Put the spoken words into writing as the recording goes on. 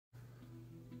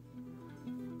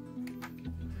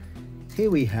Here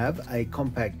we have a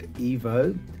Compaq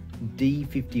EVO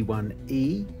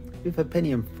D51e with a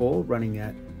Pentium 4 running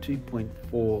at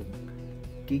 2.4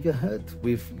 gigahertz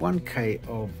with 1K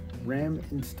of RAM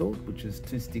installed, which is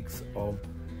 2 sticks of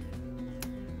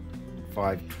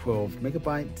 512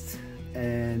 megabytes,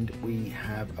 and we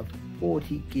have a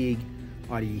 40 gig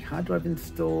IDE hard drive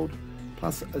installed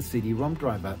plus a CD-ROM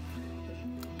driver.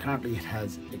 Currently it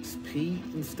has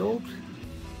XP installed,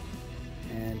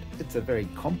 and it's a very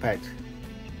compact,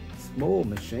 small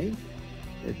machine.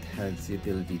 It has the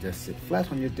ability to sit flat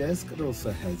on your desk. It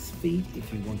also has feet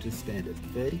if you want to stand it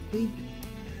vertically.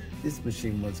 This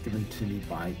machine was given to me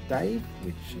by Dave,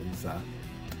 which is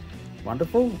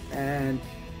wonderful, and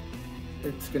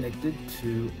it's connected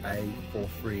to a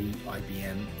 4.3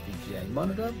 IBM VGA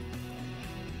monitor,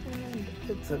 and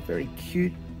it's a very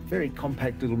cute, very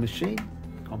compact little machine.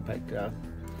 Compact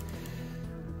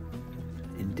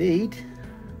indeed.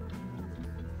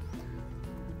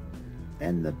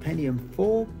 And the Pentium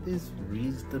 4 is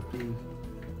reasonably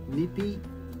nippy,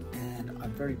 and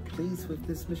I'm very pleased with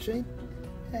this machine,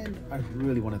 and I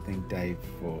really want to thank Dave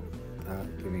for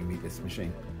giving me this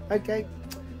machine. Okay,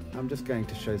 I'm just going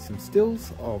to show some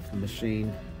stills of the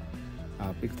machine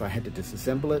because I had to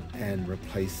disassemble it and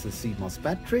replace the CMOS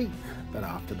battery, but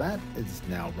after that it's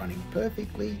now running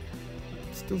perfectly.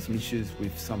 Still some issues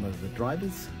with some of the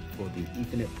drivers for the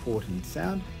Ethernet port and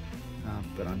sound,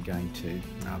 but I'm going to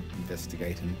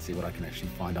investigate and see what I can actually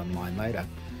find online later.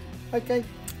 Okay,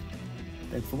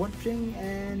 thanks for watching,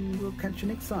 and we'll catch you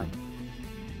next time.